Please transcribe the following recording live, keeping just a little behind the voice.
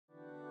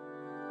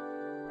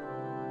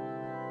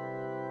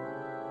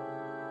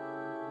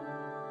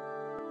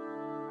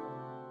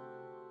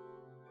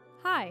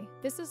Hi,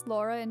 this is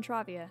Laura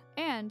Intravia,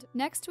 and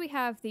next we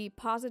have the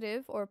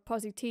positive or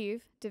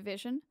positiv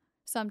division,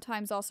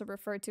 sometimes also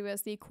referred to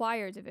as the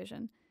choir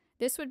division.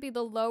 This would be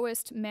the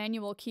lowest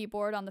manual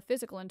keyboard on the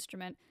physical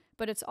instrument,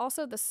 but it's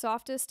also the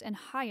softest and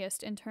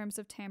highest in terms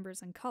of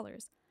timbres and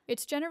colors.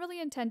 It's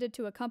generally intended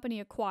to accompany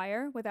a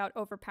choir without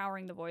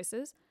overpowering the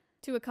voices,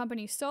 to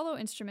accompany solo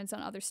instruments on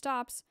other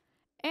stops,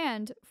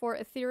 and for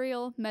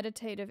ethereal,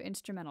 meditative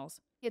instrumentals.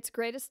 Its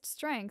greatest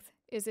strength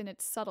is in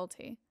its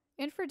subtlety.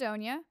 In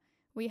Fredonia,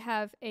 we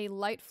have a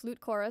light flute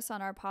chorus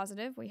on our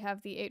positive. We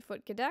have the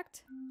 8-foot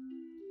gedeckt,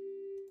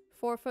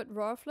 4-foot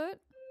rohrflute.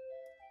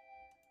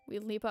 We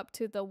leap up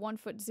to the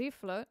 1-foot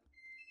Z-flute,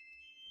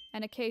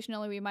 and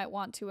occasionally we might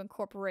want to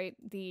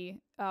incorporate the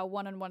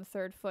 1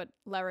 1/3 foot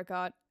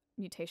larigot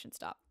mutation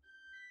stop.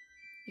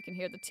 You can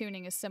hear the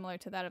tuning is similar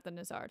to that of the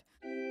Nazard.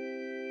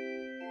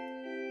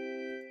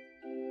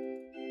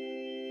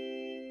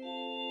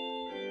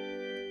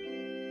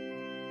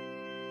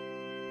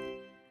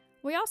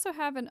 We also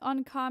have an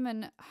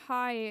uncommon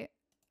high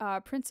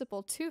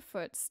principal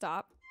 2-foot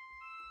stop,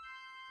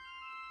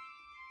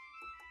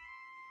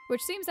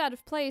 which seems out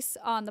of place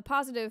on the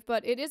positive,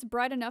 but it is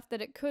bright enough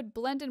that it could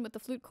blend in with the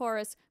flute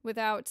chorus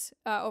without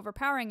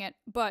overpowering it,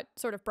 but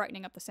sort of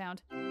brightening up the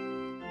sound.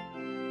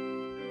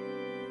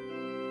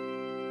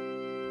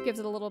 Gives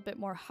it a little bit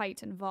more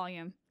height and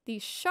volume. The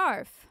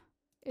scharf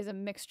is a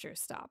mixture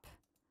stop.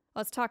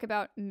 Let's talk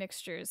about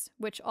mixtures,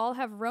 which all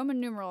have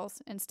Roman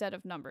numerals instead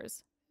of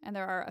numbers, and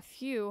there are a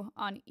few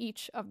on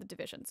each of the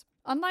divisions.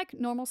 Unlike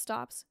normal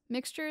stops,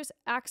 mixtures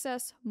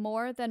access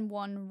more than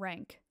one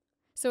rank.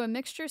 So a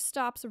mixture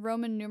stop's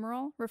Roman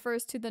numeral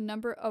refers to the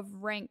number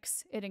of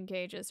ranks it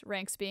engages,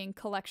 ranks being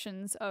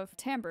collections of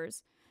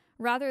timbres,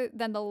 rather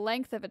than the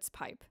length of its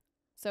pipe.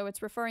 So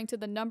it's referring to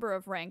the number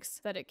of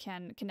ranks that it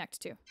can connect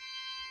to.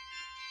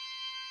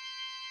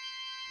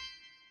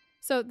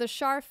 So the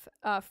scharf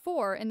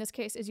 4, in this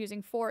case, is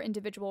using 4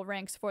 individual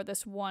ranks for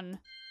this one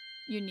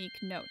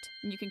unique note.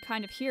 And you can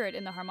kind of hear it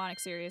in the harmonic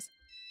series.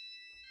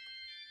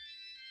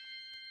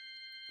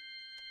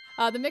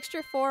 The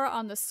mixture 4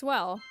 on the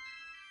swell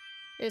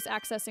is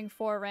accessing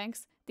 4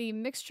 ranks. The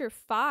mixture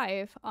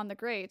 5 on the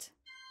grate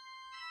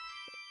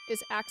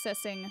is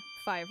accessing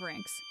 5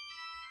 ranks.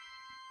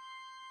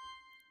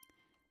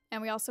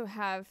 And we also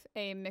have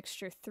a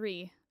mixture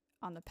 3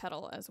 on the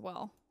pedal as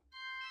well.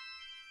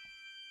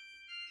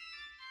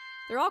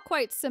 They're all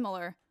quite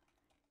similar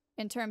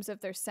in terms of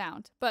their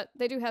sound, but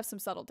they do have some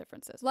subtle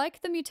differences.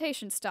 Like the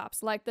mutation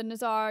stops, like the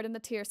Nazard and the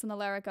tierce and the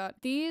larigot,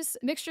 these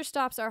mixture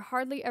stops are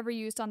hardly ever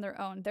used on their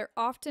own. They're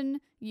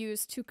often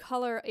used to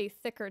color a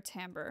thicker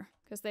timbre,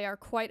 because they are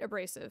quite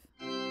abrasive.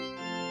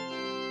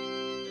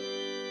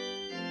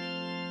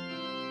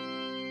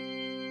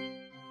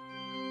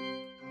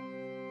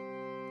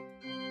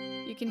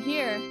 You can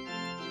hear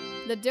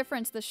the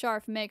difference the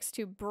scharf makes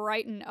to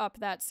brighten up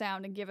that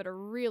sound and give it a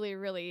really,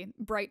 really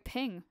bright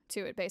ping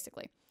to it,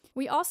 basically.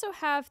 We also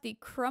have the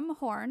crumb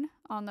horn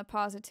on the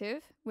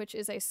positive, which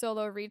is a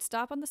solo reed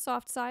stop on the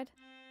soft side.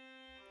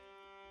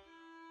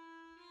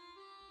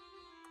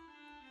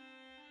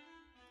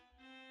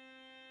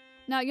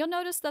 Now you'll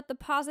notice that the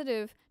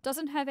positive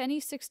doesn't have any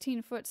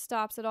 16-foot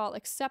stops at all,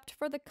 except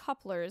for the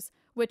couplers,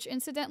 which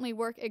incidentally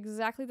work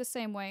exactly the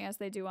same way as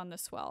they do on the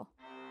swell.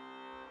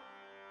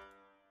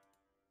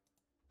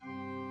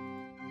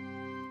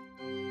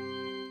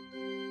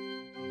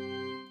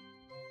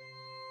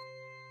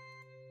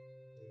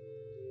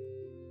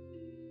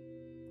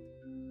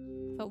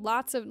 So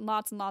lots and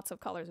lots of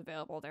colors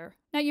available there.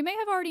 Now you may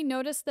have already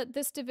noticed that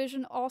this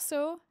division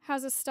also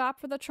has a stop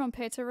for the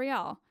trompeta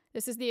real.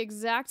 This is the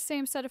exact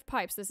same set of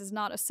pipes. This is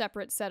not a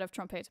separate set of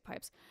trompeta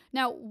pipes.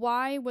 Now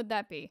why would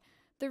that be?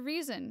 The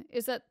reason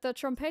is that the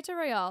trompeta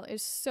real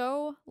is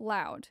so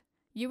loud.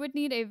 You would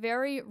need a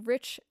very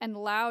rich and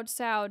loud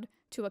sound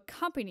to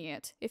accompany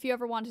it if you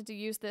ever wanted to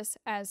use this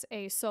as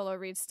a solo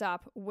reed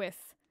stop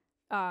with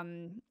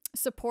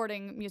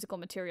supporting musical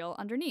material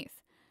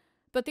underneath.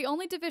 But the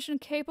only division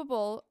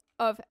capable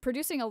of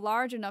producing a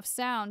large enough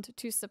sound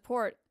to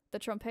support the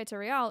trompeta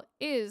real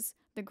is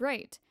the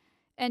grate.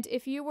 And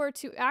if you were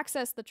to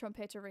access the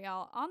trompeta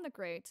real on the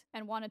grate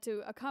and wanted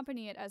to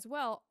accompany it as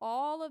well,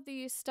 all of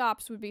these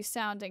stops would be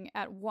sounding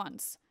at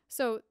once.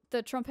 So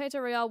the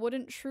trompeta real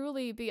wouldn't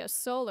truly be a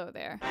solo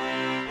there.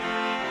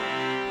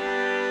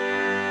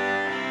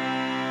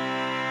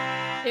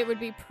 It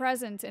would be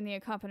present in the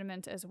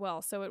accompaniment as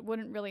well, so it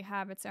wouldn't really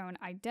have its own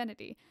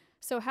identity.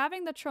 So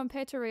having the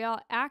trompeta real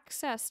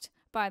accessed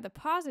by the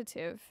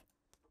positive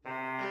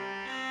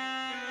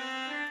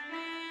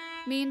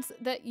means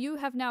that you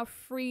have now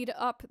freed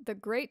up the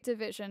grate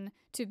division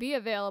to be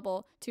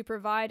available to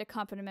provide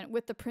accompaniment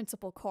with the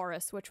principal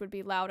chorus, which would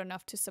be loud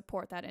enough to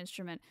support that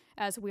instrument,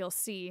 as we'll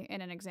see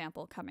in an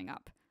example coming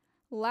up.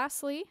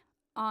 Lastly,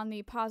 on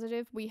the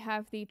positive, we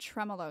have the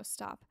tremolo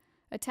stop.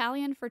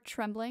 Italian for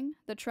trembling,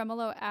 the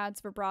tremolo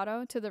adds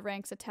vibrato to the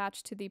ranks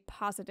attached to the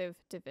positive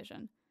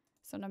division.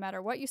 So no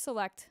matter what you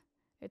select,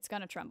 it's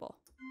going to tremble.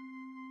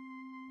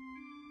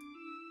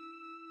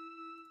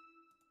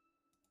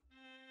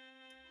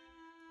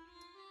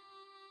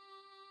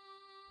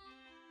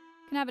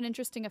 Can have an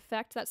interesting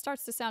effect that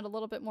starts to sound a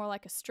little bit more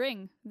like a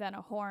string than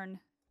a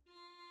horn,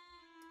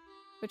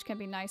 which can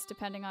be nice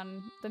depending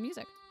on the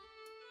music.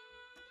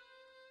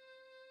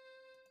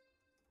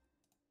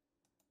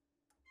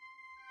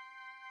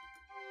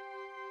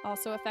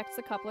 Also affects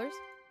the couplers.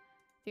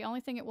 The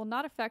only thing it will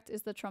not affect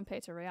is the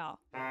trompeta real.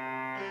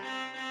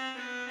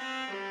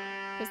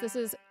 Because this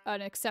is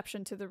an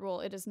exception to the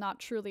rule. It is not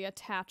truly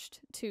attached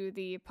to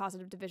the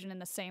positive division in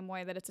the same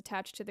way that it's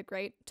attached to the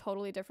great.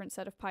 Totally different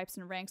set of pipes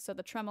and ranks, so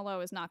the tremolo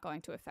is not going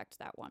to affect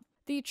that one.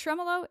 The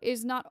tremolo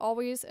is not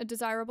always a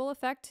desirable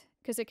effect,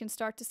 because it can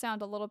start to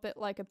sound a little bit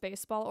like a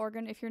baseball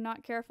organ if you're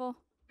not careful.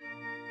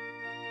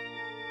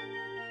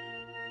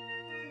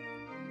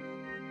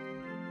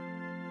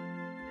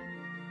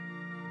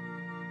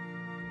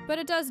 But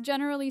it does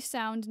generally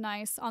sound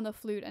nice on the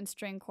flute and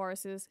string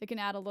choruses. It can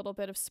add a little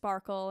bit of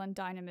sparkle and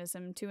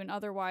dynamism to an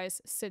otherwise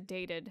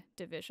sedated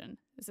division.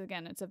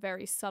 Again, it's a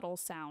very subtle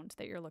sound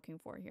that you're looking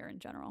for here in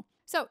general.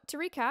 So to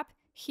recap,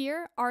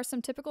 here are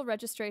some typical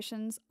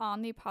registrations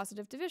on the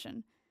positive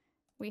division.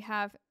 We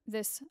have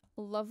this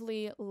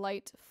lovely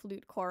light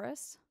flute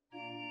chorus.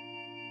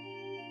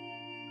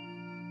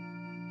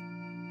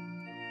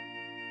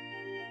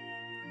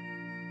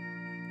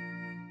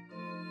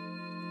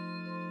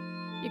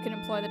 You can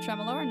employ the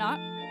tremolo or not.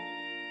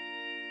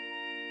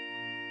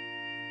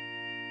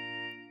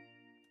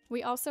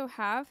 We also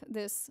have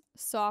this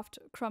soft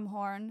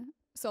crumhorn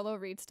solo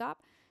reed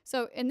stop.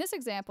 So in this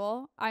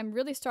example, I'm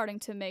really starting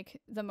to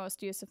make the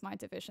most use of my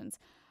divisions.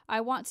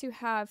 I want to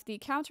have the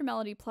counter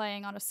melody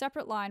playing on a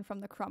separate line from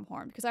the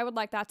crumhorn because I would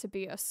like that to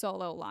be a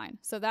solo line.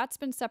 So that's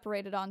been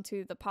separated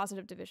onto the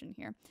positive division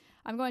here.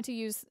 I'm going to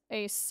use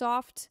a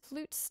soft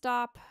flute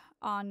stop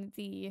on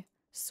the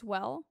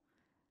swell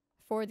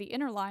for the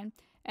inner line,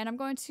 and I'm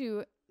going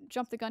to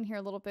jump the gun here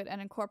a little bit and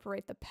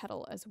incorporate the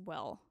pedal as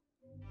well.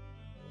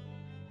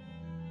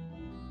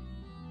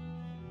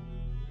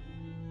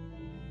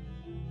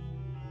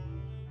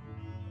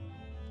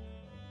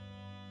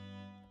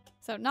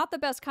 So not the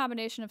best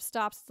combination of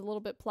stops, it's a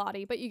little bit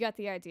plotty, but you get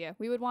the idea.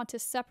 We would want to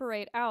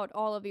separate out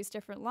all of these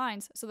different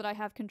lines so that I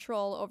have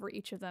control over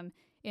each of them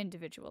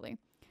individually.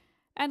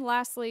 And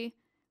lastly,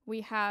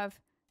 we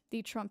have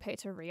the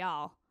trompeta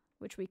real,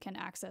 which we can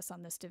access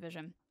on this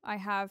division. I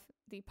have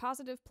the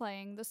positive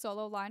playing the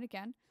solo line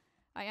again.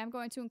 I am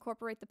going to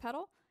incorporate the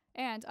pedal,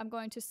 and I'm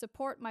going to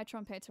support my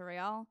trompeta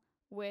real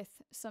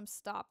with some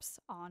stops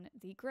on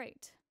the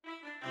great.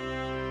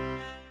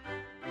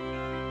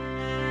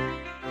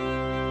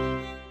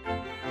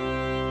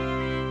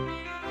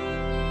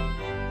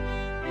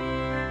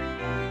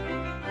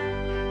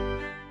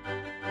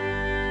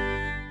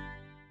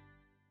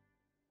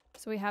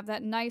 So we have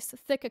that nice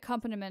thick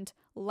accompaniment,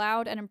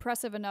 loud and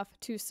impressive enough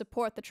to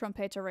support the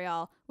trompeta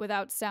real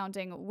without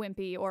sounding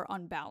wimpy or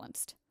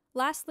unbalanced.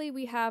 Lastly,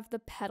 we have the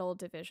pedal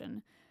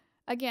division.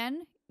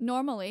 Again,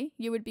 normally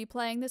you would be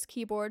playing this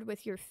keyboard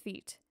with your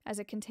feet, as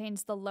it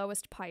contains the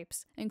lowest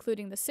pipes,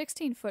 including the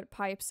 16-foot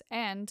pipes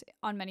and,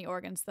 on many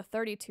organs, the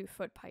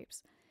 32-foot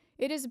pipes.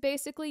 It is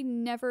basically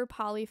never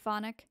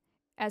polyphonic,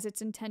 as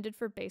it's intended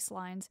for bass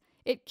lines.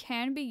 It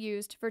can be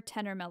used for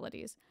tenor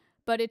melodies,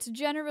 but it's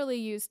generally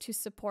used to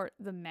support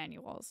the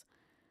manuals.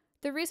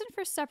 The reason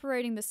for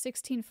separating the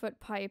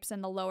 16-foot pipes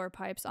and the lower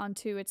pipes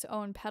onto its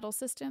own pedal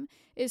system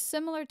is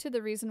similar to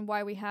the reason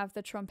why we have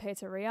the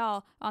trompeta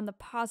real on the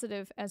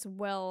positive as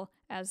well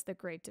as the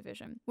great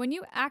division. When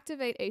you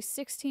activate a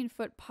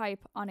 16-foot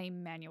pipe on a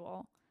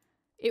manual,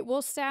 it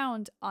will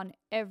sound on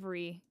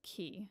every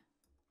key.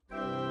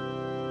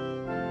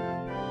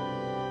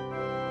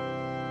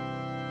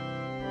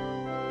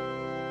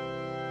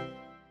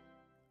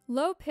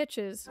 Low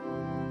pitches,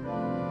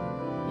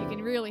 you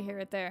can really hear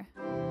it there.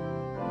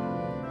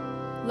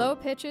 Low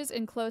pitches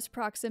in close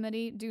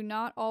proximity do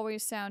not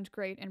always sound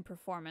great in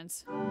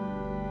performance.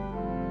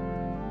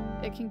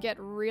 It can get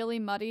really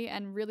muddy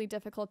and really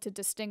difficult to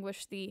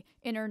distinguish the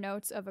inner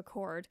notes of a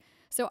chord.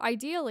 So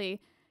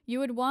ideally, you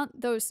would want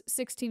those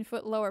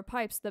 16-foot lower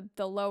pipes,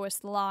 the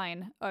lowest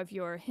line of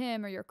your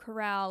hymn or your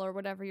chorale or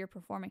whatever you're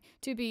performing,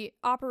 to be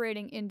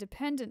operating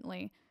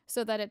independently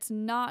so that it's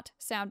not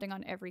sounding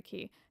on every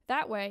key.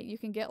 That way, you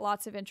can get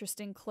lots of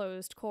interesting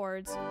closed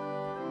chords.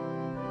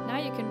 Now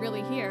you can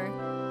really hear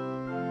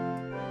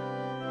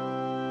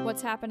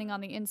what's happening on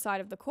the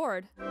inside of the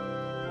chord.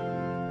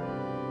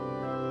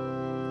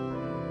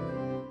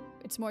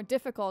 It's more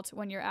difficult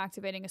when you're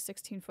activating a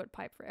 16-foot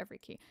pipe for every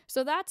key.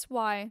 So that's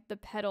why the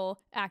pedal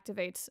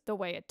activates the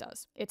way it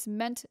does. It's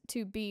meant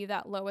to be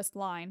that lowest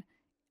line,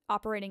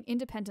 operating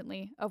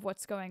independently of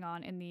what's going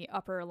on in the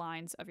upper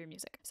lines of your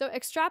music. So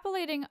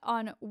extrapolating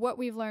on what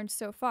we've learned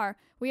so far,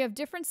 we have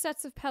different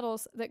sets of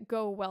pedals that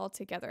go well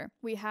together.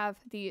 We have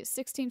the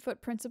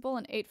 16-foot principal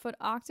and 8-foot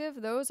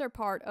octave. Those are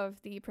part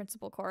of the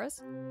principal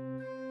chorus.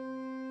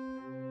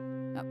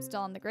 Oh,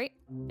 still on the great.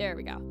 There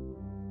we go.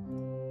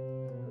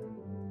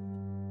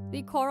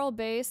 The choral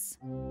bass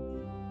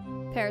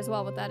pairs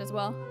well with that as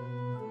well.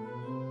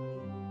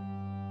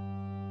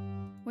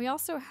 We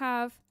also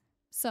have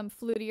some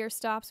flutier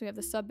stops. We have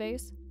the sub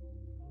bass.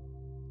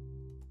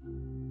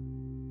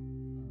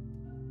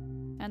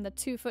 And the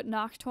 2-foot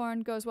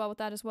nocturne goes well with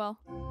that as well.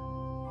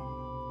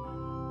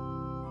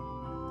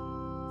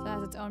 So it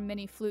has its own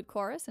mini flute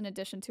chorus in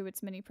addition to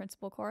its mini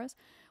principal chorus.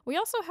 We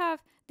also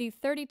have the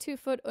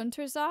 32-foot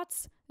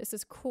Untersatz. This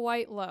is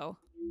quite low.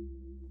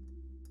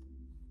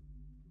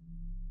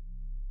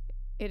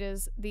 It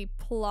is the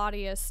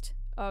ploddiest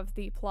of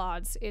the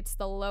plods. It's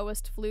the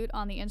lowest flute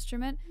on the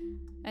instrument,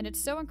 and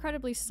it's so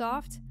incredibly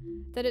soft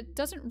that it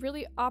doesn't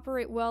really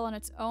operate well on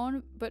its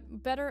own,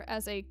 but better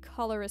as a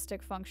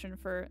coloristic function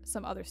for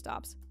some other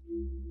stops.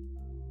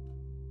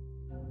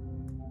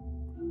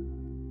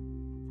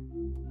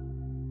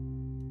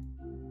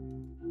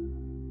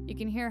 You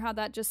can hear how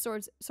that just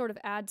sort of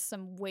adds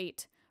some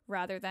weight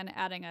rather than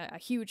adding a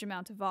huge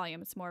amount of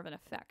volume. It's more of an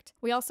effect.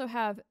 We also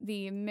have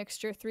the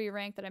mixture 3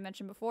 rank that I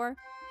mentioned before.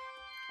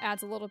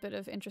 Adds a little bit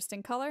of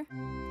interesting color.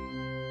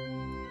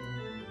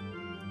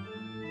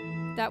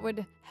 That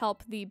would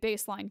help the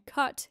bass line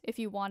cut if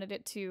you wanted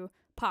it to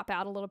pop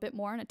out a little bit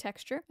more in a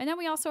texture. And then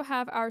we also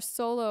have our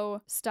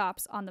solo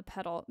stops on the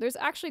pedal. There's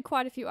actually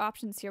quite a few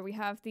options here. We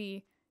have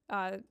the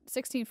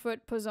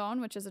 16-foot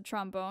Posaune, which is a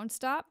trombone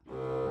stop.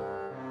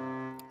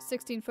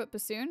 16-foot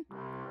bassoon,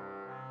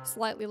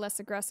 slightly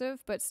less aggressive,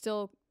 but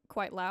still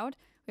quite loud.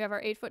 We have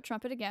our 8-foot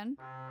trumpet again.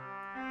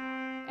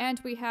 And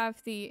we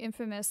have the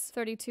infamous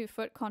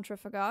 32-foot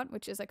contrafagot,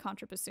 which is a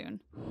contrabassoon.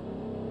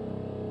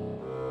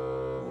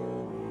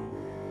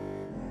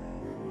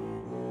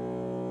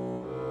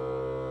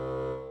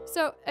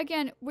 So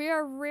again, we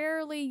are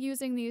rarely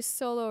using these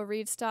solo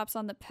reed stops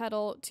on the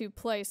pedal to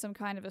play some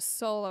kind of a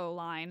solo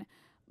line,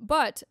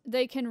 but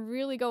they can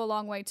really go a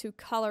long way to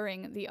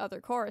coloring the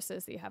other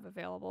choruses that you have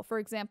available. For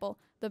example,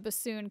 the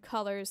bassoon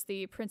colors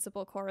the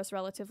principal chorus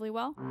relatively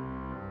well.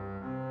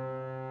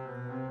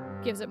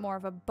 Gives it more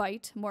of a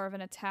bite, more of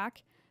an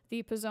attack.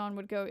 The Posaune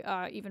would go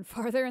even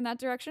farther in that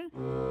direction.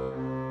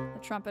 The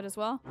trumpet as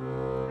well.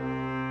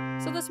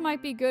 So this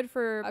might be good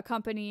for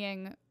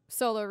accompanying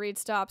solo reed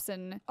stops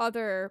and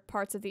other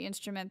parts of the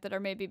instrument that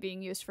are maybe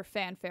being used for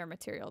fanfare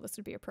material. This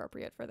would be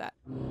appropriate for that.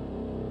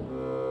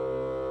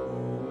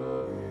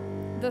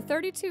 The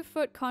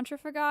 32-foot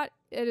contrafagot,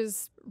 it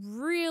is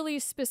really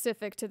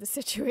specific to the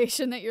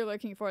situation that you're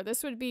looking for.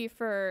 This would be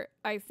for,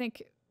 I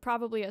think,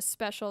 probably a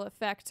special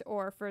effect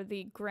or for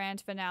the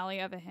grand finale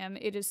of a hymn.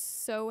 It is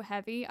so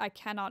heavy, I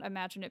cannot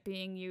imagine it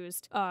being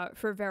used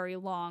for very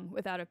long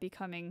without it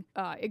becoming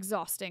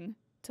exhausting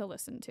to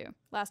listen to.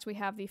 Last we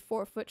have the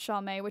 4-foot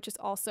Chalmé, which is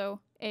also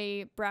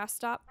a brass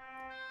stop,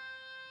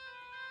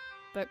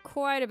 but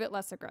quite a bit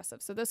less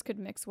aggressive. So this could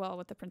mix well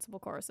with the principal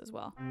chorus as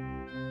well.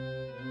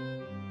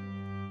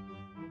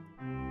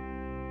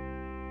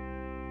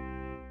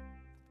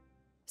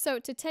 So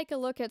to take a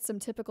look at some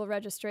typical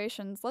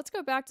registrations, let's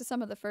go back to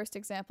some of the first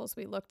examples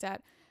we looked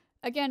at.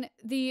 Again,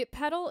 the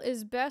pedal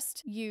is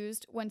best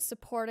used when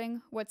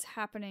supporting what's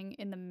happening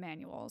in the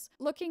manuals.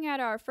 Looking at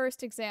our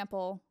first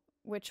example,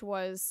 which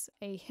was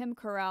a hymn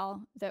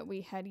chorale that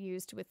we had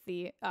used with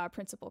the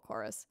principal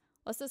chorus.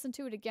 Let's listen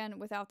to it again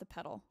without the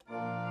pedal.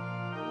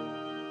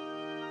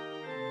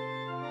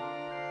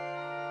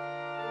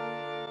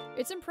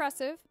 It's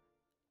impressive,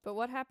 but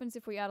what happens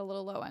if we add a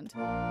little low end?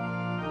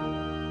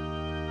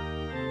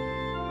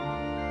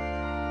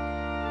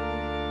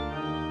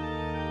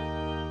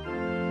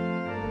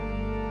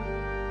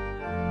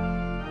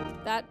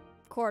 That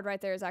chord right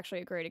there is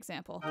actually a great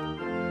example.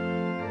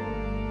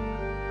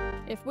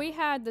 If we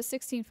had the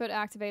 16-foot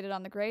activated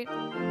on the grate,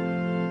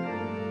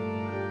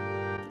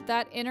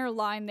 that inner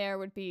line there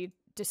would be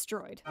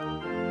destroyed.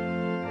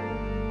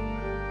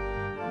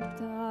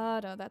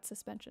 That's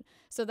suspension.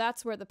 So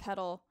that's where the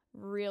pedal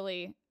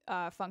really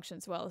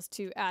functions well, is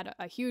to add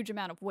a huge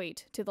amount of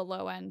weight to the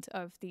low end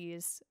of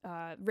these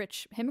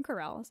rich hymn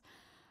chorales.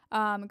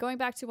 Going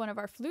back to one of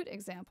our flute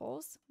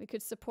examples, we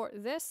could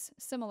support this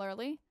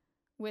similarly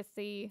with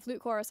the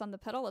flute chorus on the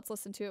pedal. Let's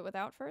listen to it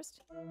without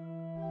first.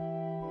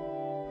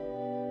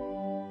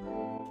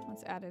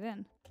 Let's add it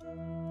in.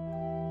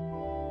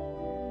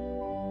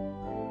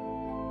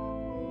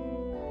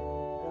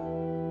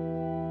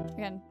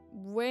 Again,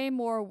 way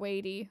more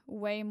weighty,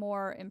 way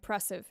more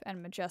impressive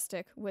and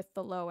majestic with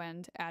the low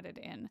end added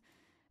in.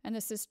 And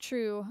this is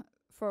true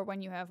for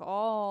when you have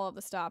all of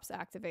the stops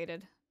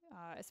activated,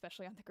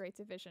 especially on the great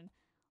division.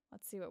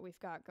 Let's see what we've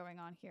got going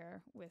on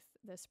here with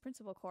this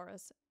principal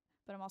chorus.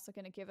 But I'm also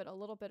going to give it a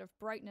little bit of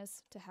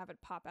brightness to have it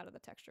pop out of the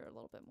texture a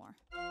little bit more.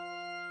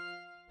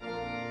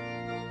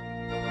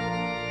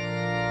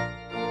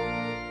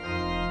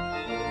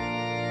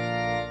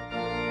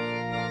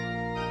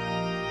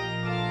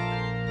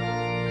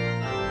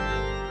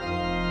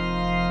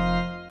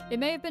 It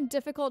may have been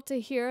difficult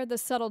to hear the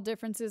subtle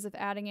differences of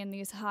adding in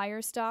these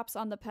higher stops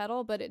on the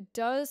pedal, but it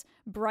does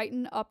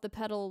brighten up the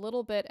pedal a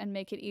little bit and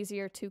make it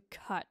easier to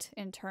cut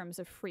in terms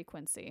of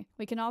frequency.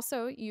 We can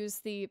also use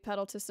the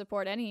pedal to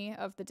support any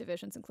of the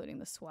divisions, including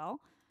the swell.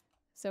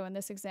 So in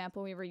this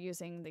example, we were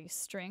using the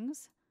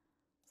strings.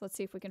 So let's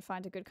see if we can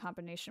find a good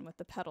combination with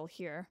the pedal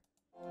here.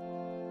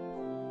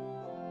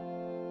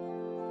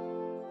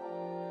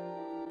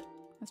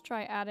 Let's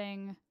try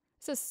adding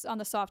This is on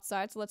the soft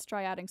side, so let's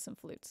try adding some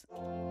flutes.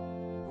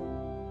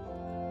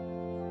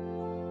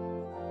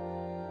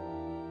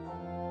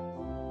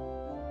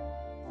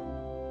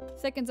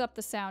 Thickens up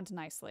the sound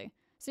nicely.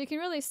 So you can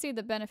really see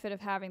the benefit of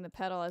having the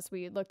pedal, as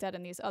we looked at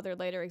in these other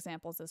later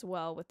examples as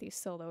well, with the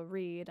solo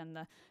reed and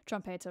the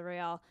trompeta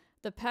real.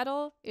 The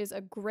pedal is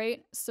a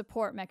great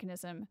support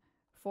mechanism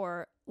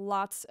for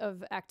lots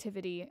of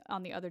activity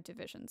on the other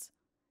divisions.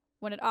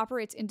 When it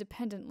operates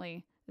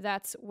independently,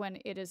 that's when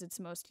it is its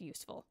most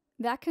useful.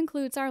 That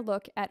concludes our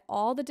look at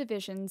all the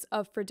divisions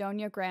of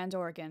Fredonia Grand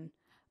Organ.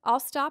 I'll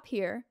stop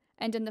here,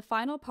 and in the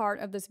final part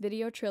of this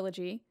video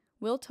trilogy,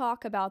 we'll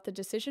talk about the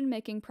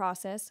decision-making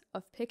process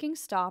of picking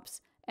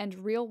stops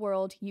and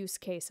real-world use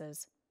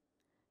cases.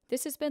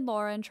 This has been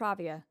Laura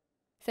Intravia.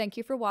 Thank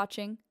you for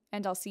watching,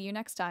 and I'll see you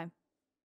next time.